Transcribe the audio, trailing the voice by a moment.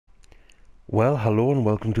Well, hello and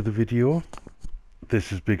welcome to the video.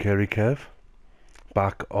 This is BigHairyKev,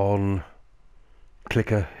 back on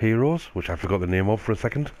Clicker Heroes, which I forgot the name of for a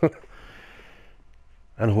second.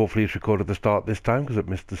 And hopefully it's recorded at the start this time, because it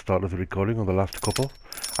missed the start of the recording on the last couple.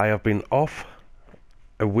 I have been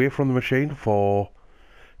away from the machine for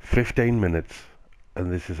 15 minutes,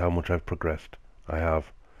 and this is how much I've progressed. I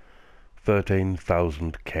have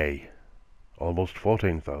 13,000k, almost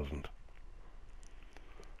 14,000.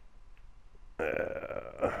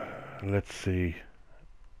 Let's see.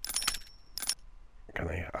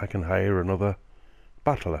 I can hire another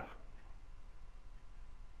battler.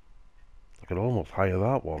 I can almost hire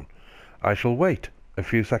that one. I shall wait a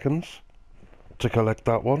few seconds to collect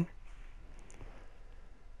that one.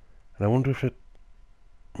 And I wonder if it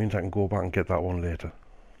means I can go back and get that one later.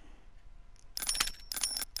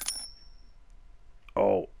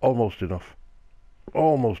 Oh, almost enough.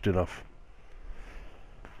 Almost enough.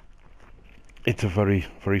 It's a very,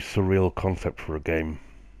 very surreal concept for a game.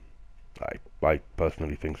 I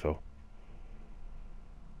personally think so.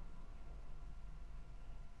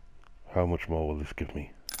 How much more will this give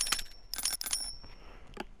me?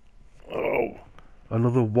 Oh,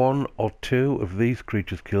 another one or two of these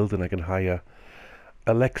creatures killed and I can hire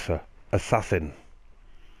Alexa, Assassin.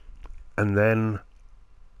 And then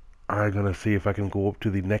I'm going to see if I can go up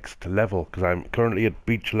to the next level, because I'm currently at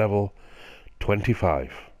beach level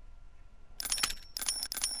 25.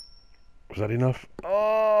 Was that enough?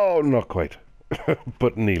 Oh, not quite,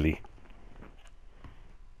 but nearly.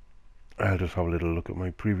 I'll just have a little look at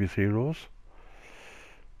my previous heroes.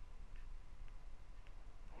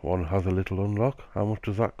 One has a little unlock. How much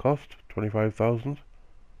does that cost? 25,000.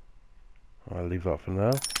 I'll leave that for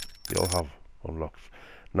now. They all have unlocks.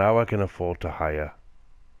 Now I can afford to hire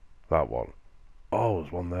that one. Oh,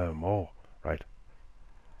 there's one there more. Right.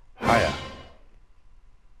 Hire.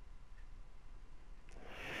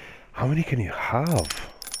 How many can you have?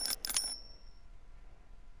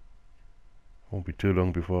 Won't be too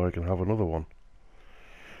long before I can have another one.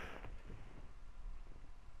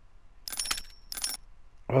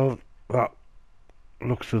 Well, that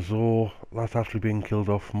looks as though that's actually being killed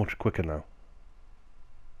off much quicker now.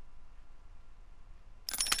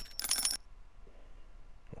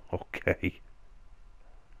 Okay.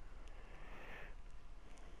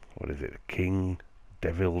 What is it? A king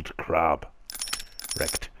deviled crab.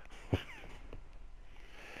 Wrecked.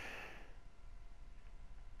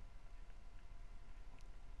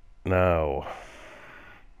 Now,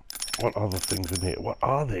 what are the things in here? What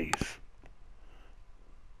are these?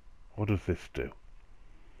 What does this do?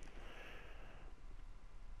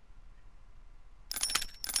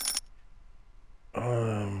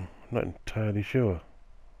 Not entirely sure.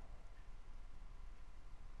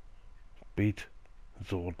 Beat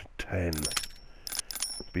zone 10.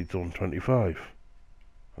 Beat zone 25.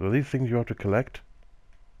 Are these things you have to collect?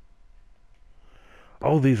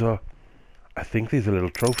 Oh, these are... I think these are little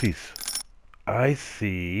trophies. I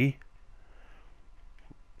see.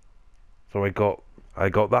 So I got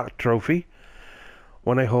that trophy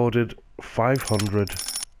when I hoarded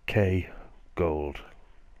 500k gold.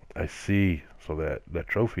 I see. So they're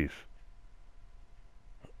trophies.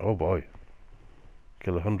 Oh boy.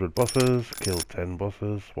 Kill 100 bosses, kill 10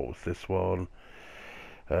 bosses. What was this one?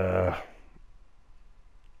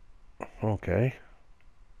 Okay.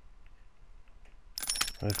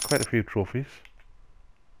 There's quite a few trophies.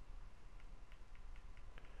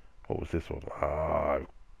 What was this one? Ah, I've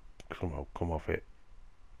somehow come off it.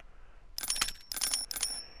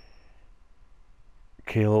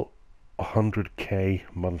 Kill 100k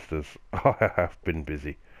monsters. I have been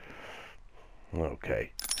busy.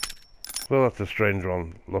 Okay. Well, that's a strange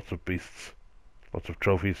one. Lots of beasts. Lots of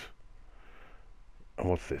trophies. And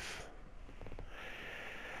what's this?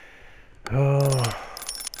 Oh,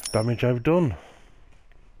 damage I've done.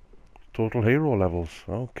 Total hero levels.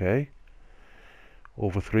 Okay.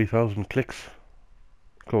 Over 3,000 clicks.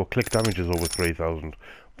 Oh, click damage is over 3,000,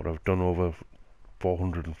 but I've done over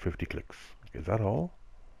 450 clicks. Is that all?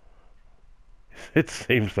 It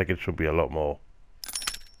seems like it should be a lot more.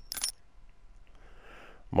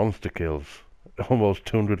 Monster kills. Almost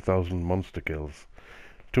 200,000 monster kills.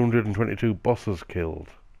 222 bosses killed.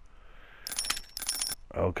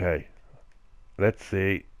 Okay. Let's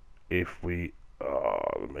see if we... Oh,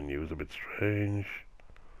 the menu is a bit strange.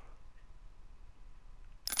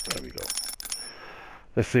 There we go.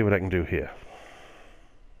 Let's see what I can do here.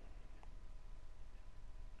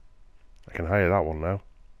 I can hire that one now.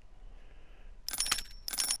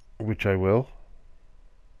 Which I will.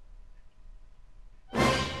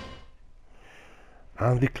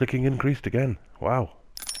 And the clicking increased again. Wow.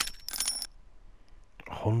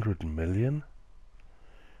 100 million?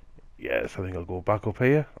 Yes, I think I'll go back up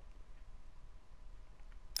here.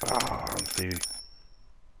 And see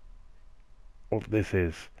what this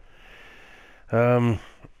is.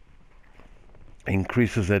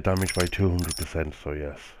 Increases their damage by 200%, so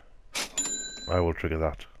yes. I will trigger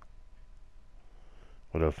that.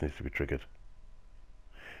 What else needs to be triggered?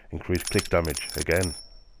 Increase click damage, again.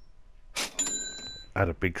 Add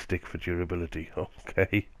a big stick for durability,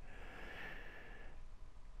 okay.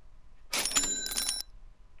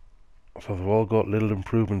 So they've all got little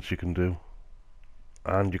improvements you can do.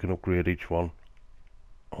 And you can upgrade each one.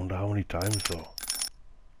 I wonder how many times though.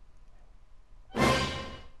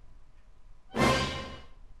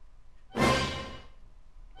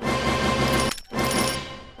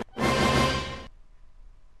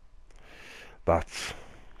 That's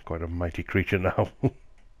quite a mighty creature now.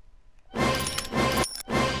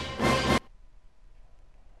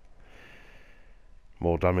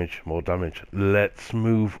 More damage, more damage. Let's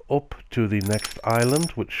move up to the next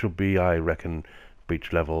island, which should be, I reckon,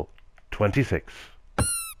 beach level 26.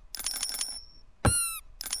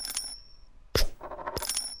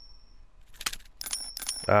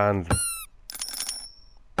 And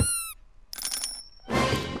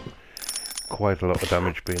quite a lot of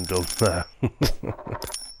damage being done there.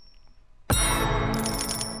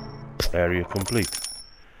 Area complete.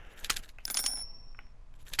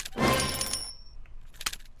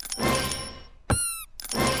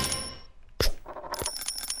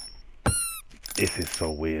 This is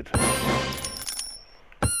so weird.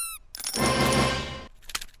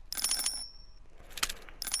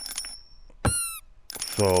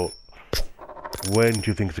 So, when do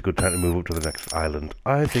you think it's a good time to move up to the next island?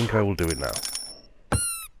 I think I will do it now.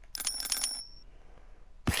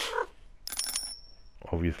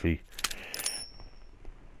 Obviously,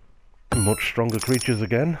 much stronger creatures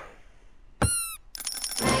again.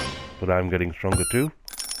 But I'm getting stronger too.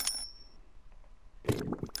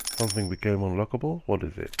 Something became unlockable. What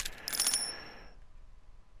is it?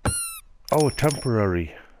 Oh, a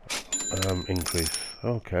temporary increase.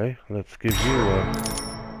 Okay, let's give you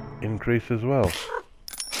a increase as well.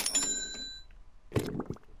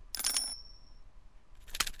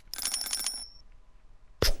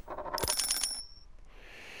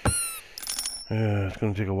 Yeah, it's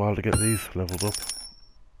going to take a while to get these leveled up.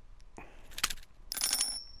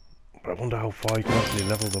 But I wonder how far you can actually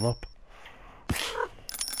level them up.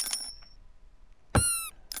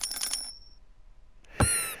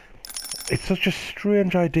 It's such a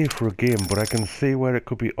strange idea for a game, but I can see where it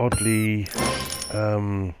could be oddly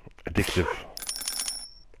addictive.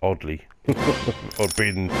 Oddly. Or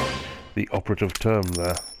being the operative term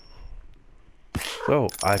there. So,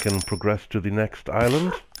 I can progress to the next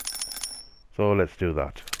island. So let's do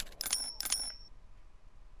that.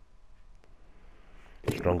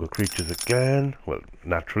 Stronger creatures again. Well,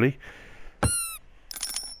 naturally.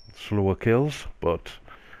 Slower kills, but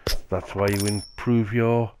that's why you improve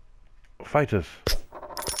your fighters.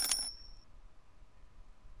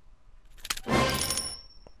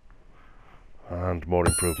 And more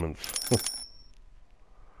improvements.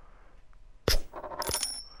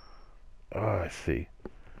 I see.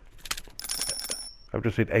 I've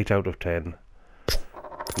just hit 8 out of 10.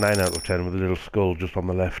 9 out of 10 with a little skull just on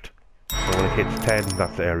the left. So when it hits 10,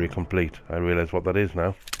 that's the area complete. I realise what that is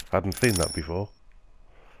now. Hadn't seen that before.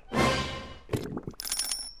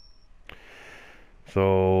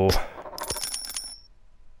 So,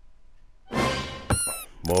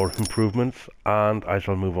 more improvements, and I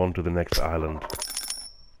shall move on to the next island.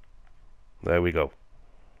 There we go.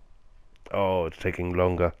 Oh, it's taking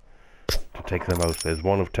longer to take them out. There's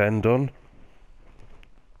 1 of 10 done.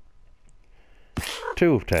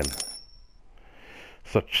 2 of 10.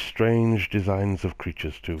 Such strange designs of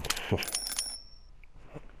creatures too.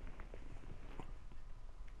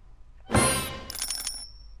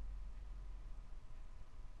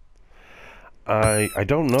 I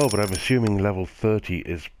don't know, but I'm assuming level 30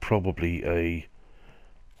 is probably a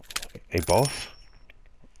boss.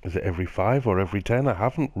 Is it every 5 or every 10? I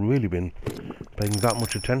haven't really been paying that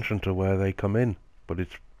much attention to where they come in, but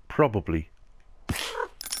it's probably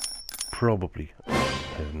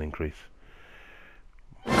has an increase.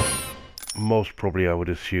 Most probably I would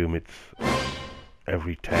assume it's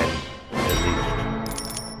every 10 at least.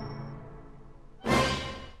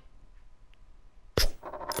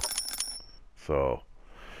 So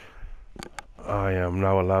I am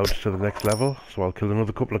now allowed to the next level, so I'll kill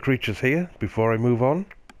another couple of creatures here before I move on.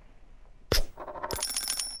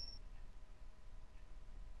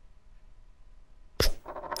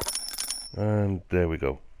 And there we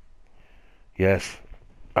go. Yes,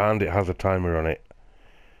 and it has a timer on it.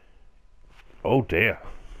 Oh dear.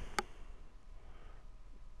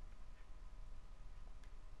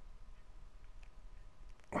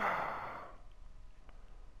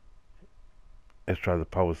 Let's try the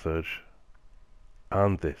power surge.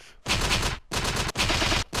 And this.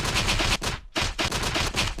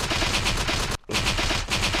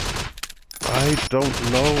 I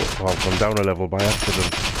don't know. Oh, I've gone down a level by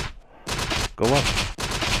accident. Go up.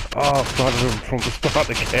 Oh, I've started from the start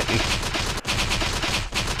again.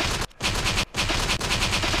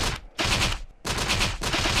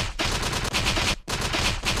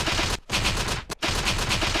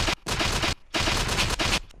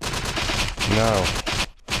 Now.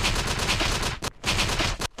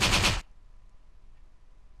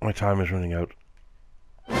 My time is running out.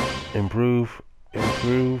 Improve.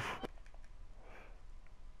 Improve.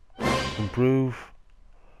 Improve.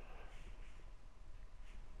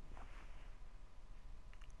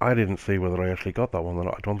 I didn't see whether I actually got that one or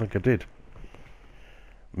not. I don't think I did.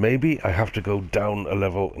 Maybe I have to go down a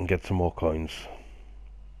level and get some more coins.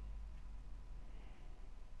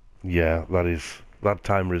 Yeah, that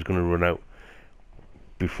timer is going to run out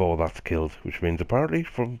before that's killed, which means apparently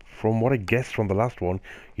from what I guessed from the last one,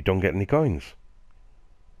 you don't get any coins.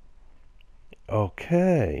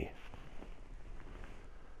 Okay.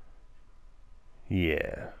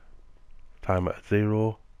 Yeah. Timer at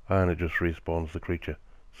 0 and it just respawns the creature.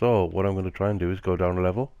 So what I'm going to try and do is go down a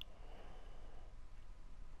level.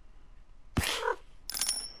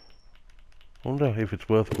 Wonder if it's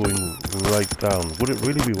worth going right down. Would it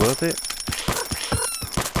really be worth it?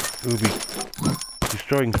 It would be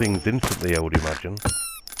destroying things instantly, I would imagine.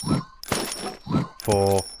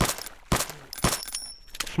 For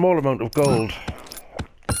a small amount of gold.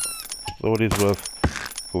 So it is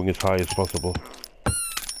worth going as high as possible.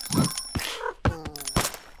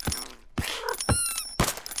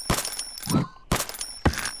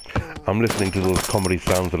 I'm listening to those comedy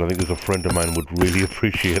sounds and I think there's a friend of mine would really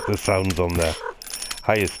appreciate the sounds on there.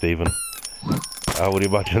 Hiya, Stephen. I would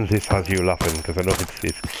imagine this has you laughing because I know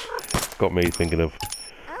it's got me thinking of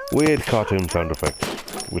weird cartoon sound effects,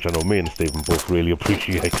 which I know me and Stephen both really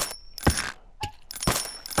appreciate.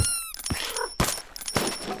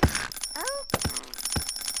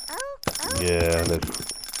 Yeah,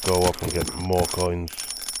 let's go up and get more coins.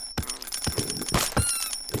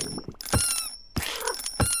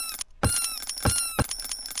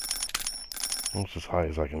 That's as high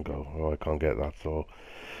as I can go. Oh, I can't get that, so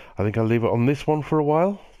I think I'll leave it on this one for a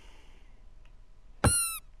while.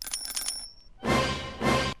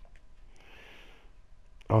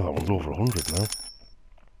 Oh, that one's over 100 now.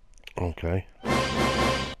 Okay.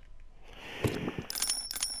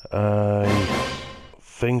 I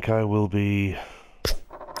think I will be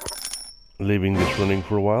leaving this running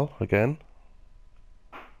for a while again.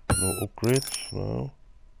 No upgrades, no.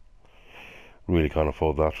 Really can't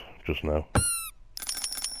afford that just now.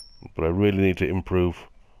 But I really need to improve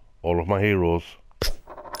all of my heroes.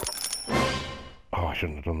 Oh, I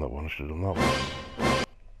shouldn't have done that one. I should have done that one.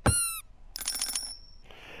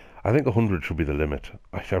 I think 100 should be the limit.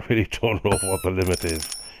 I really don't know what the limit is,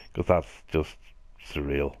 because that's just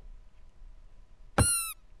surreal.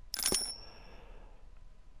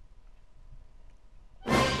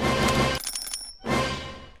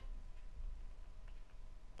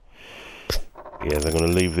 Yes, I'm going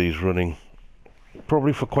to leave these running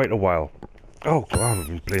probably for quite a while. Oh God, I've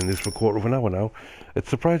been playing this for a quarter of an hour now. It's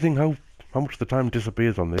surprising how much the time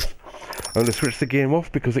disappears on this. I'm going to switch the game off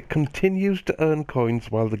because it continues to earn coins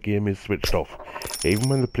while the game is switched off. Even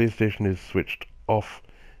when the PlayStation is switched off,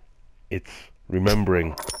 it's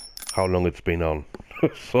remembering how long it's been on.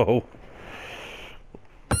 So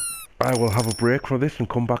I will have a break from this and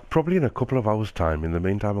come back probably in a couple of hours' time. In the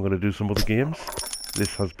meantime, I'm going to do some other games.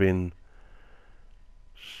 This has been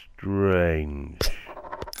strange.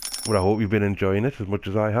 But I hope you've been enjoying it as much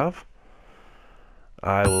as I have.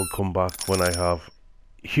 I will come back when I have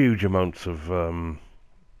huge amounts of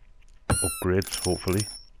upgrades, hopefully.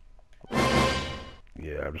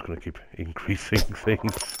 Yeah, I'm just going to keep increasing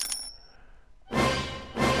things.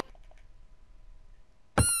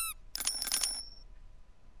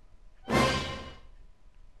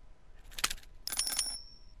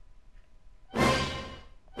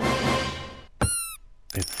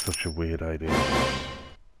 It's such a weird idea.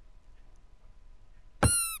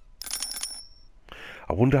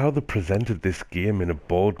 I wonder how they presented this game in a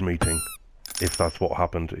board meeting, if that's what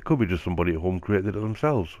happened. It could be just somebody at home created it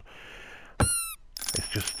themselves. It's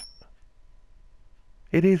just...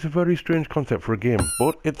 It is a very strange concept for a game,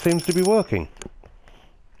 but it seems to be working.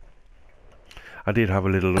 I did have a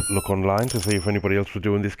little look online to see if anybody else was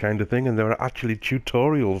doing this kind of thing, and there are actually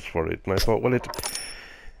tutorials for it. And I thought, well,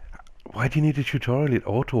 why do you need a tutorial? It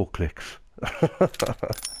auto-clicks.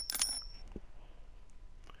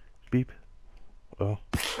 Beep. Oh.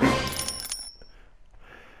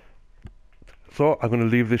 So I'm going to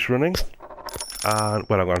leave this running, and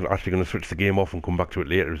well, I'm actually going to switch the game off and come back to it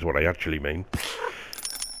later is what I actually mean,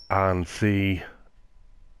 and see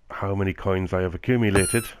how many coins I have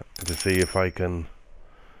accumulated to see if I can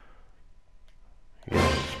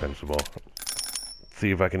spend some more. See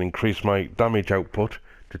if I can increase my damage output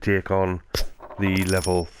to take on the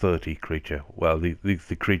level 30 creature. Well,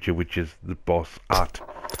 the creature which is the boss at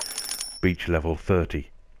beach level 30.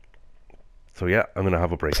 So yeah, I'm going to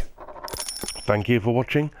have a break. Thank you for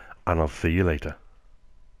watching, and I'll see you later.